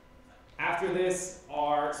after this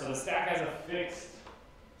so the stack has a fixed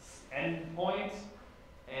endpoint,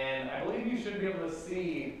 And I believe you should be able to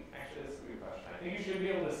see, actually this is a good question. I think you should be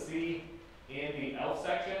able to see in the ELF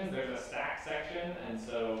sections, there's a stack section, and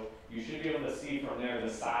so you should be able to see from there the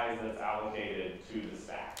size that's allocated to the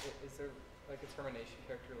stack. Is there like a termination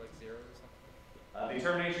character like 0 or something? The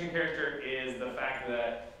termination character is the fact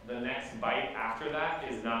that the next byte after that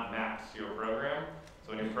is not mapped to your program.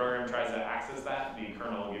 So when your program tries to access that, the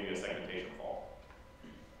kernel will give you a segmentation fault.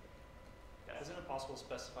 Yes. Isn't it possible to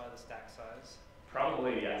specify the stack size?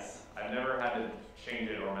 Probably yes. I've never had to change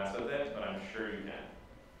it or mess with it, but I'm sure you can.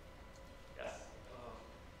 Yes.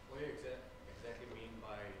 What do you exactly mean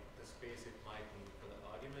by the space it might need for the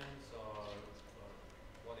arguments, or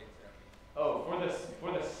what exactly? Oh,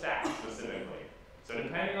 for the stack specifically. So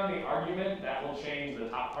depending on the argument, that will change the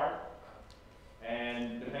top part.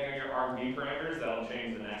 And depending on your argv parameters, that will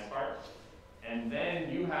change the next part. And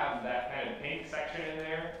then you have that kind of pink section in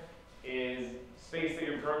there is space that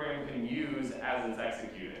your program can use as it's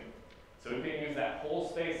executing. So it can use that whole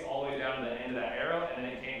space all the way down to the end of that arrow, and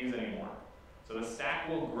then it can't use anymore. So the stack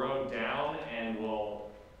will grow down and will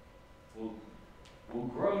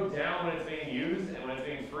grow down when it's being used, and when it's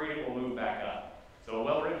being freed, it will move back up. So a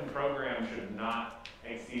well-written program should not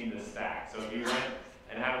exceed the stack. So if you went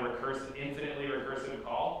and have a infinitely recursive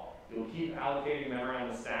call, you'll keep allocating memory on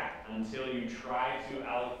the stack until you try to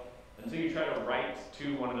write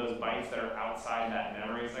to one of those bytes that are outside that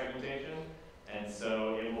memory segmentation, and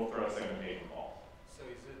so it will throw a segmentation call. So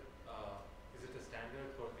is it a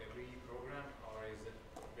standard for every program, or is it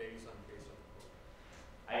based on the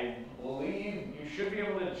program? I believe you should be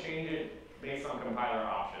able to change it based on compiler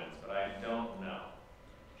options, but I don't know.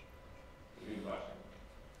 Good question.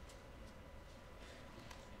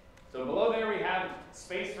 So below there we have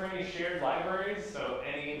space for any shared libraries. So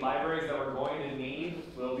any libraries that we're going to need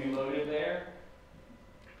will be loaded there.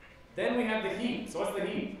 Then we have the heap. So what's the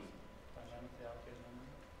heap? Dynamically allocated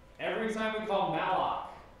memory. Every time we call malloc,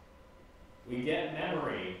 we get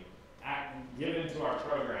memory given to our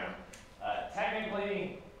program.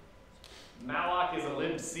 Technically, malloc is a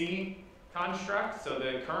libc construct, so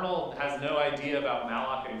the kernel has no idea about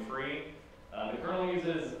malloc and free. The kernel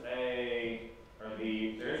uses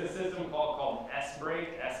there's a system called sbrk,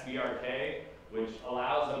 SBRK, which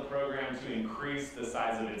allows a program to increase the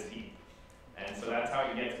size of its heap. And so that's how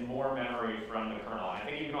it gets more memory from the kernel. I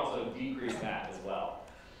think you can also decrease that as well.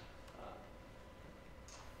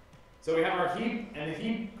 So we have our heap, and the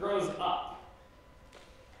heap grows up,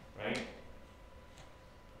 right?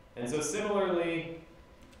 And so similarly,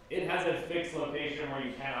 it has a fixed location where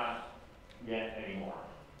you cannot get any more.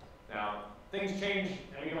 Now, things change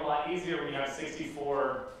and become a lot easier when you have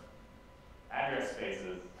 64 address space,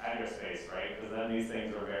 right? Because then these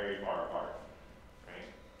things are very far apart, right?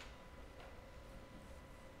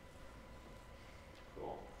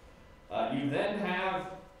 Cool. You then have,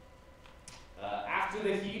 after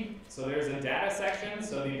the heap, so there's a data section.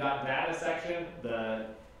 So the .data section,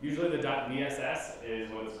 usually the .vss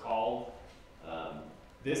is what it's called.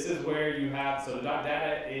 This is where you have, so the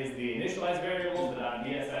 .data is the initialized variables, the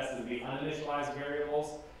 .vss is the uninitialized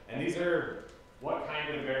variables, and these are what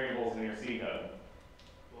kind of variables in your C code?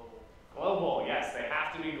 Global, yes, they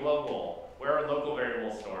have to be global. Where are local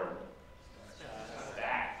variables stored?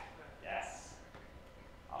 Stack, yes.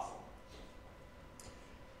 Awesome.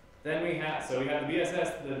 Then we have the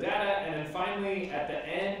VSS, the data, and then finally at the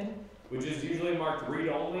end, which is usually marked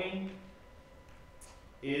read-only,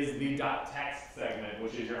 is the .text segment,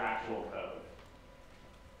 which is your actual code.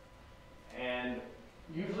 And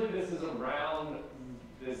usually this is around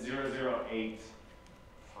this 008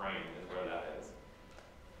 frame is where that is.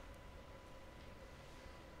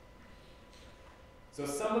 So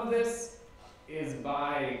some of this is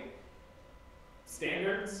by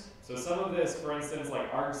standards. So some of this, for instance,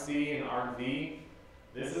 like argc and argv,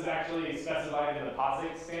 this is actually specified in the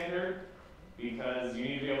POSIX standard because you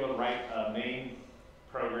need to be able to write a main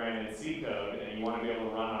program in C code, and you want to be able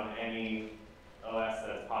to run on any OS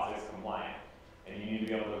that's POSIX compliant. And you need to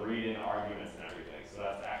be able to read in arguments and everything. So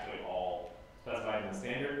that's actually all specified in the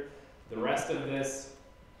standard. The rest of this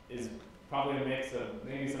is probably a mix of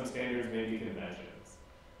maybe some standards, maybe conventions,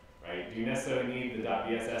 right? Do you necessarily need the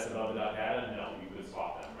 .vss above the .data? No, you could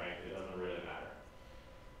swap them, right? It doesn't really matter.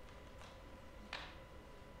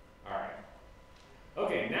 All right.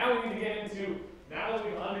 Okay, now we need to get into, now that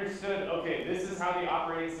we've understood, okay, this is how the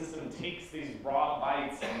operating system takes these raw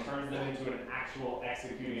bytes and turns them into an actual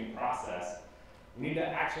executing process. We need to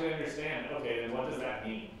actually understand, okay, then what does that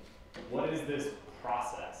mean? What is this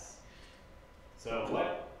process? So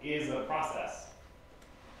what is a process?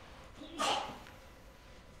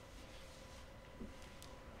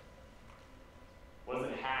 What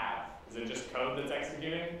does it have? Is it just code that's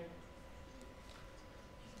executing?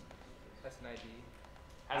 That's an ID.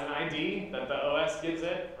 Has an ID that the OS gives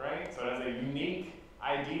it, right? So it has a unique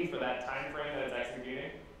ID for that time frame that it's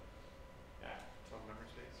executing. Yeah. So memory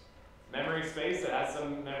space. Memory space, it has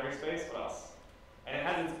some memory space, what else? And it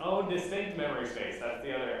has its own distinct memory space, that's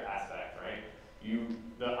the other aspect, right?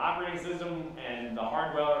 The operating system and the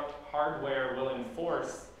hardware will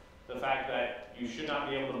enforce the fact that you should not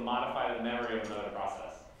be able to modify the memory of another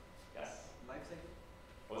process. Yes? Life cycle?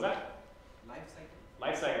 What was that? Life cycle?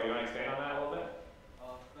 Life cycle, you want to expand on that a little bit?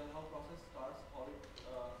 Well, how process starts, how it,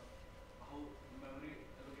 how memory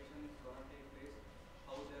allocation is gonna take place,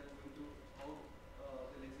 how they're going to, how they'll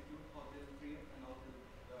execute, how they'll create, and how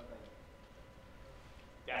they'll die.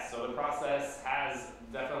 Yes, so the process has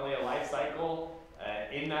definitely a life cycle.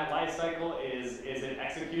 In that life cycle, is it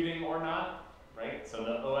executing or not, right? So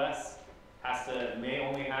the OS may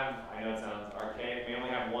only have, I know it sounds archaic, may only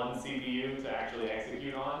have one CPU to actually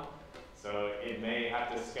execute on. So it may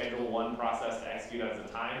have to schedule one process to execute at a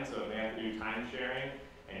time, so it may have to do time sharing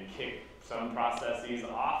and kick some processes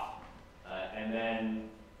off, and then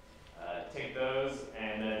take those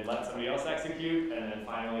and then let somebody else execute, and then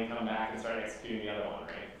finally come back and start executing the other one,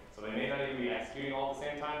 right? So they may not even be executing all at the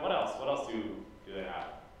same time. What else? What else do they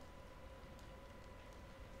have?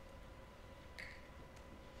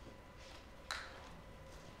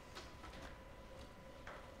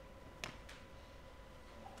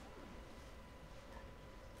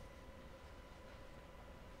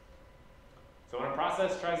 So when a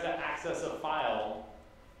process tries to access a file,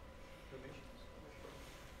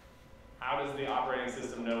 how does the operating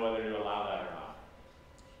system know whether to allow that or not?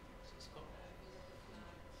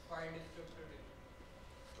 File descriptor.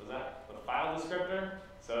 Was that the file descriptor?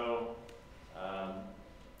 So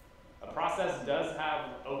a process does have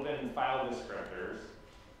open file descriptors,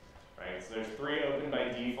 right? So there's 3 open by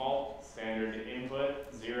default: standard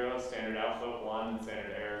input 0, standard output 1,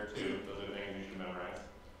 standard error 2. Those are things you should memorize.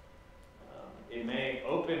 It may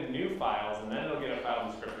open new files, and then it'll get a file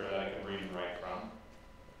descriptor that I can read and write from.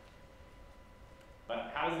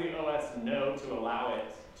 But how does the OS know to allow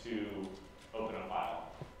it to open a file?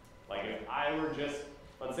 Like if I were just,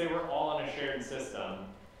 let's say we're all on a shared system,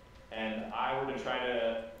 and I were to try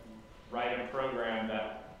to write a program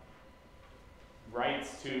that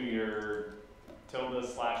writes to your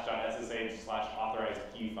 ~/.sh/authorized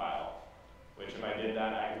key file, which if I did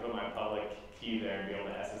that, I could put my public key there and be able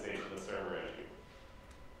to SSH to the server issue.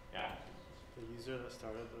 Yeah? The user that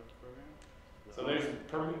started the program? So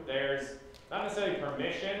there's not necessarily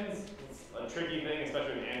permissions. It's a tricky thing,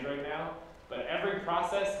 especially with Android now. But every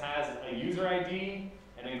process has a user ID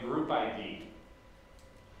and a group ID.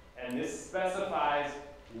 And this specifies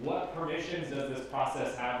what permissions does this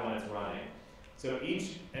process have when it's running. So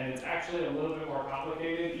and it's actually a little bit more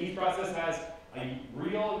complicated. Each process has a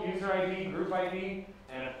real user ID, group ID,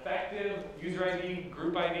 an effective user ID,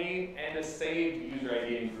 group ID, and a saved user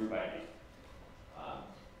ID and group ID.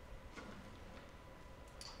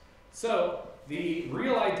 So the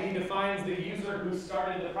real ID defines the user who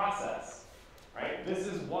started the process, right? This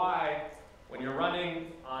is why when you're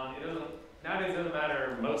running on, nowadays it doesn't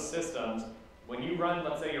matter most systems, when you run,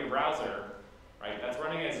 let's say your browser, right, that's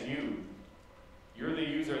running as you. You're the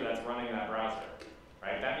user that's running that browser,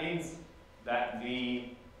 right? That means that the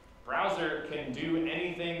browser can do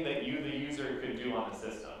anything that you, the user, could do on the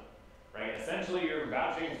system, right? Essentially, you're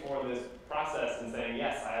vouching for this process and saying,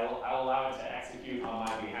 yes, I'll allow it to execute on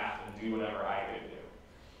my behalf and do whatever I could do.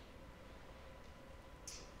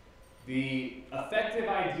 The effective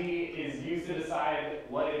ID is used to decide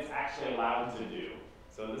what it's actually allowed to do.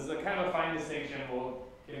 So this is a kind of a fine distinction. We'll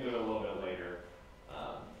get into it a little bit later.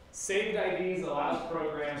 Saved IDs allows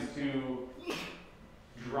programs to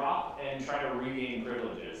drop and try to regain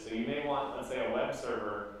privileges. So you may want, let's say, a web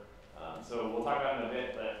server. So we'll talk about it in a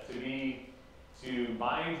bit, but to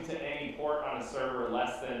bind to any port on a server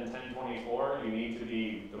less than 1024, you need to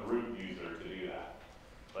be the root user to do that.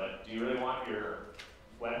 But do you really want your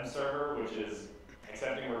web server, which is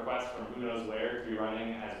accepting requests from who knows where, to be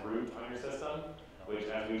running as root on your system? Which,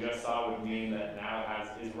 as we just saw, would mean that now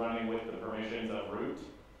is running with the permissions of root?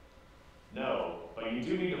 No, but you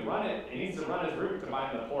do need to run it. It needs to run as root to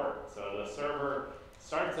bind the port. So the server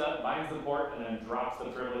starts up, binds the port, and then drops the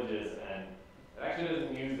privileges. And it actually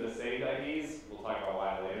doesn't use the saved IDs. We'll talk about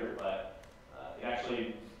why later, but it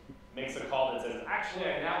actually makes a call that says, actually,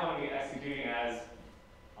 I now want to be executing as,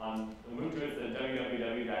 on Ubuntu, it's the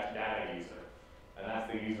www-data user. And that's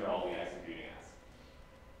the user I'll be executing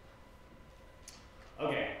as.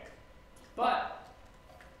 Okay, but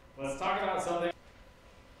let's talk about something.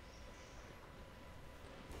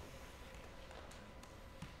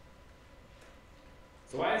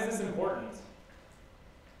 So why is this important?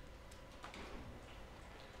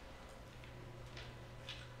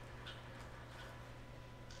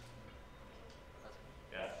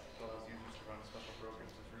 Yes. It allows users to run special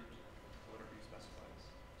programs as root, whatever you specify.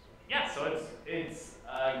 Yeah, so it's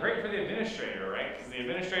great for the administrator, right? Because the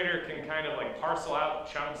administrator can kind of like parcel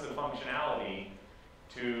out chunks of functionality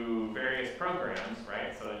to various programs,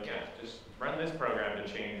 right? So yeah, just run this program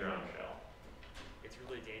to change your own shell. It's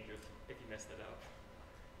really dangerous if you mess that up.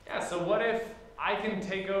 Yeah, so what if I can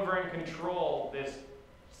take over and control this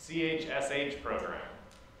CSH program?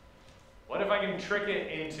 What if I can trick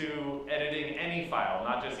it into editing any file,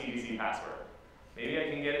 not just etc password? Maybe I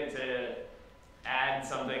can get it to add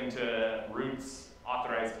something to root's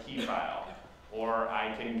authorized key file, or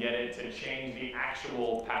I can get it to change the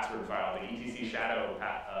actual password file, the etc shadow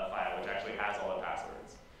file, which actually has all the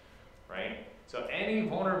passwords, right? So any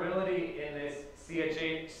vulnerability in this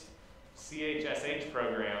CHSH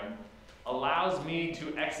program allows me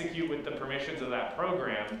to execute with the permissions of that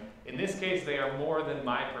program. In this case, they are more than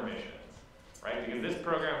my permissions, right? Because this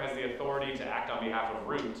program has the authority to act on behalf of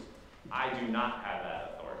root. I do not have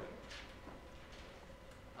that authority.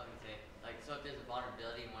 I was gonna say, like, so if there's a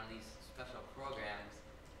vulnerability in one of these special programs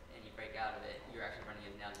and you break out of it, you're actually running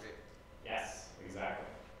it down root. Yes, exactly.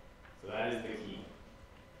 So that is the key.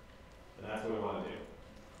 And that's what we want to do.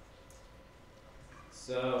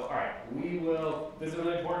 So, all right, this is a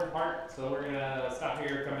really important part, so we're going to stop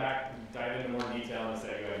here, come back, dive into more detail, and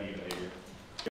say go ahead and